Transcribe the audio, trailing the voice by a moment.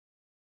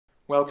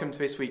Welcome to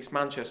this week's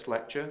Manchester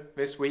lecture.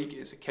 This week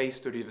is a case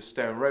study of the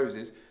Stone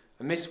Roses,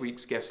 and this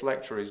week's guest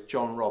lecturer is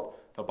John Robb,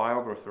 the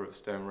biographer of the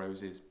Stone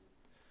Roses.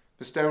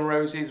 The Stone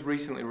Roses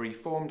recently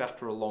reformed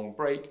after a long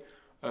break,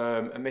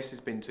 and this has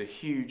been to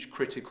huge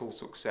critical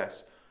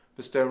success.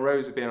 The Stone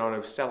Roses have been on a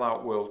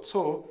sellout world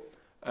tour,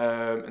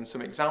 and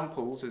some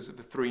examples is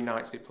the 3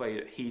 nights they played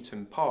at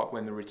Heaton Park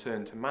when they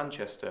returned to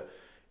Manchester.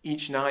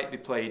 Each night they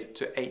played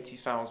to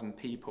 80,000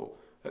 people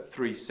at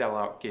 3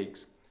 sellout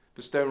gigs.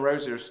 The Stone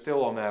Roses are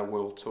still on their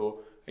world tour,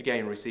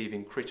 again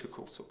receiving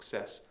critical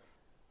success.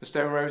 The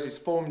Stone Roses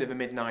formed in the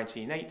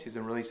mid-1980s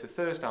and released the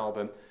first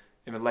album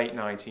in the late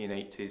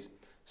 1980s,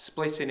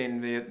 splitting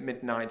in the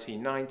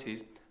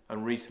mid-1990s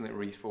and recently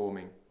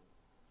reforming.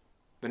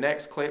 The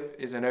next clip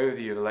is an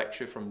overview of the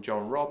lecture from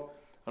John Robb,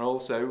 and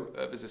also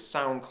there's a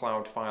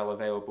SoundCloud file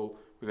available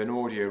with an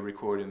audio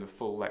recording of the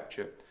full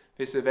lecture.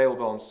 This is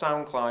available on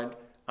SoundCloud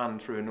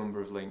and through a number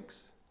of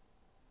links.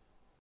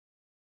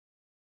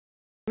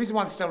 The reason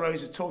why the Stone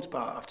Roses are talked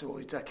about after all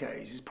these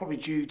decades is probably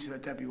due to their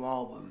debut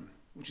album,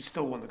 which is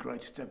still one of the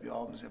greatest debut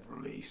albums ever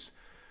released,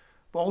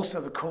 but also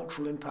the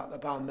cultural impact the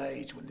band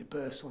made when they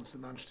burst onto the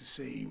Manchester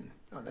scene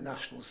and the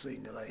national scene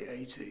in the late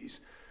 80s.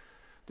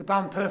 The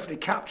band perfectly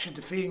captured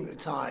the feeling at the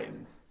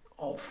time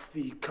of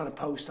the kind of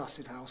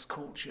post-acid house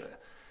culture.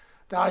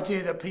 The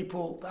idea that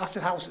the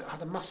acid house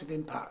had a massive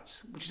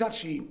impact, which is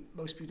actually,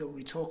 most people don't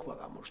really talk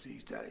about that much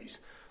these days,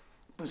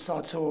 but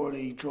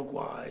sartorially,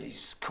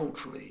 drug-wise,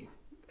 culturally,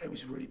 it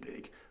was really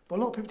big. But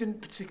a lot of people didn't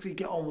particularly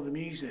get on with the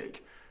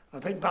music.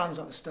 And I think bands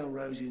like the Stone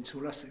Roses, and to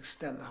a lesser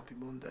extent the Happy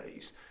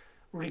Mondays,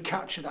 really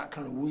captured that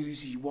kind of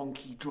woozy,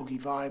 wonky,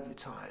 druggy vibe at the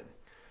time.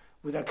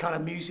 With that kind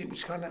of music,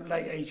 which kind of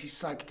late 80s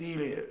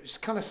psychedelia. It's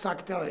kind of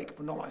psychedelic,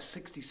 but not like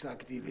 60s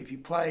psychedelia. If you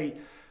play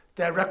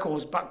their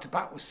records back to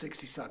back with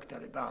 60s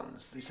psychedelic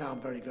bands, they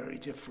sound very, very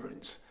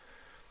different.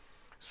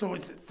 So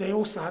they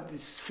also had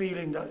this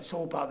feeling that it's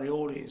all about the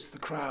audience, the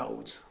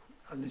crowds.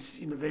 And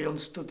this, they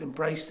understood,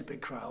 embraced the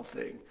big crowd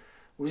thing.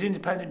 Whereas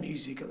independent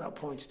music at that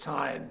point in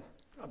time,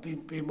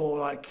 I'd be more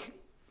like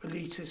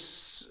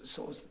elitist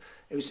sort of.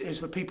 It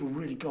was where people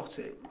really got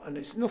it, and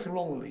it's nothing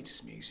wrong with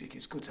elitist music.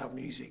 It's good to have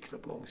music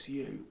that belongs to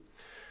you.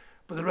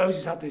 But the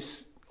Roses had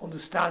this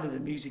understanding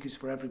that music is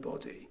for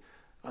everybody,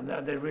 and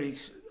they really,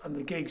 and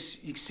the gigs,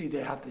 you can see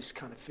they had this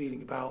kind of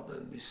feeling about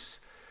them.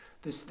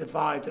 The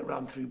vibe that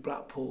ran through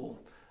Blackpool,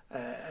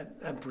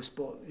 Empress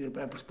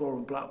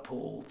Ballroom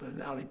Blackpool,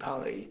 then Ali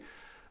Pali.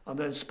 And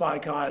then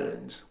Spike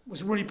Island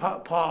was really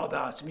part of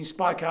that. I mean,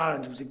 Spike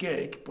Island was a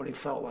gig, but it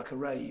felt like a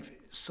rave,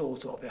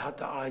 sort of. It had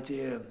that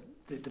idea,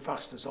 the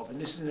vastness of it.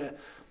 And this is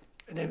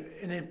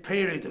in a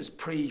period that was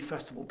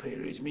pre-festival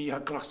period. I mean, you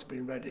had Glastonbury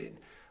and Reading,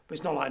 but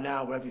it's not like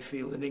now where every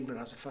field in England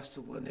has a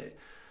festival in it.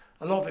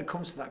 A lot of it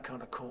comes to that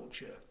kind of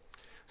culture.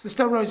 So the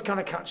Stone Roses kind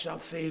of catch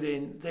that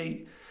feeling.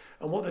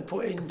 And what they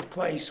put into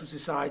place was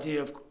this idea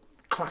of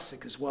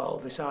classic as well,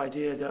 this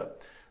idea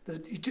that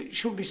you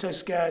shouldn't be so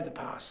scared of the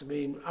past. I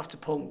mean, after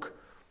punk,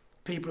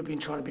 people have been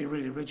trying to be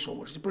really original,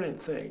 which is a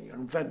brilliant thing,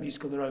 and invent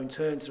music on their own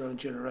terms, their own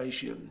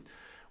generation.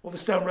 What the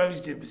Stone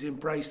Roses did was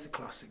embrace the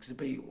classics, the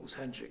Beatles,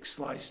 Hendrix,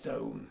 Sly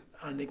Stone,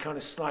 and they kind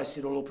of sliced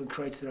it all up and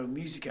created their own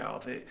music out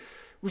of it,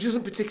 which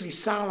doesn't particularly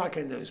sound like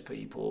any of those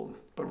people,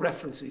 but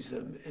references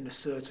them in a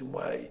certain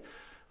way.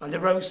 And they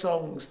wrote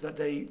songs that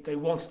they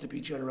wanted to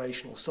be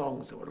generational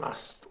songs that would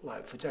last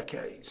like for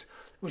decades,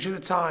 which at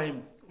the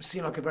time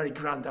seemed like a very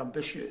grand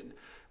ambition,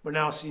 but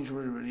now seems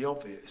really, really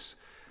obvious.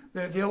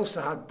 They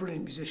also had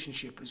brilliant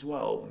musicianship as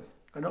well.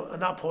 And at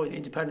that point, the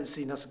independent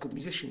scene has some good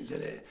musicians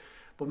in it.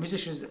 But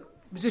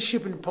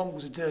musicianship in punk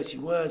was a dirty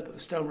word, but the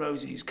Stone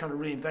Roses kind of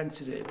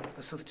reinvented it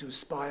as something to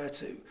aspire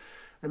to. An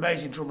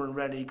amazing drummer in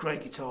Rennie,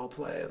 great guitar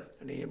player,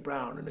 and Ian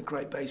Brown, and a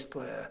great bass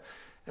player,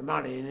 and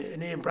Manny.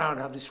 And Ian Brown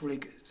had this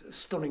really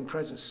stunning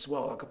presence as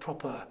well, like a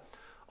proper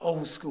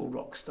old school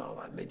rock star,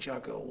 like Mick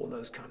Jagger or one of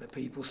those kind of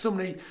people.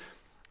 Somebody,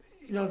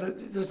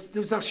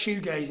 there's that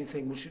shoegazing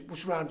thing which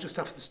was around just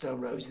after the Stone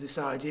Roses, this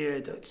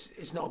idea that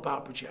it's not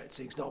about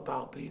projecting, it's not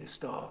about being a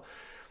star.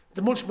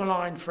 The much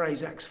maligned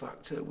phrase X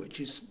Factor, which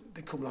has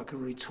become like a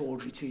really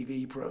tawdry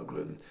TV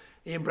programme,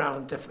 Ian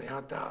Brown definitely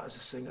had that as a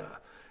singer.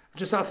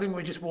 Just that thing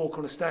where you just walk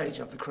on a stage and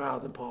have the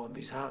crowd in palm of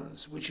his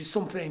hands, which is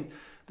something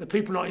that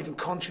people are not even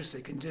conscious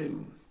they can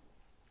do.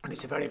 And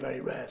it's a very,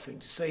 very rare thing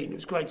to see. And it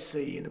was great to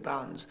see in the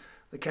bands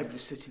that came to the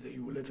city that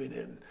you were living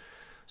in.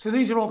 So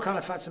these are all kind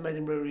of facts that made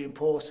them really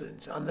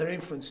important, and their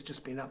influence has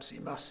just been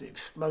absolutely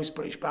massive. Most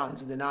British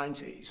bands in the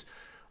 90s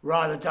were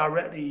either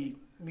directly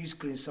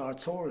musically and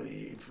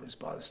sartorially influenced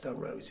by the Stone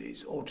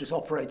Roses or just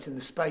operating in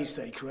the space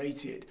they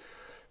created.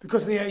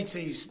 Because in the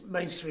 80s,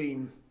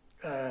 mainstream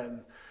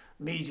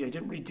media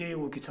didn't really deal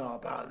with guitar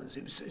bands.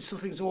 It's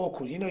something that's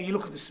awkward. You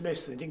look at the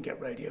Smiths, they didn't get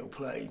radio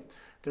play.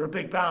 They're a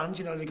big band,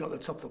 they got the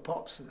top of the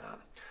pops and that.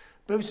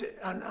 But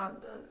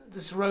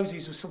the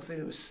Roses was something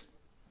that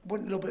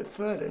went a little bit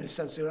further in the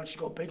sense they actually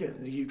got bigger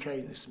than the UK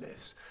and the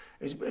Smiths.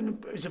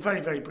 It's a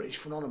very, very British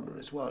phenomenon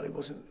as well.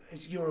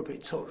 It's Europe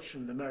it touched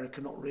and America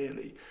not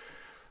really.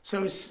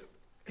 So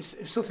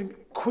it's something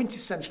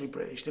quintessentially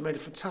British. They made a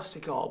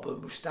fantastic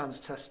album which stands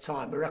the test of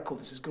time, a record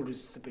that's as good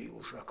as the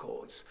Beatles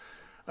records.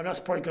 And that's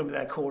probably going to be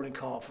their calling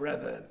card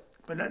forever.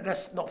 But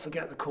let's not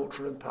forget the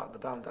cultural impact the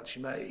band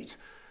actually made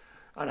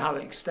and how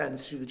it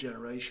extends through the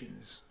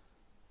generations.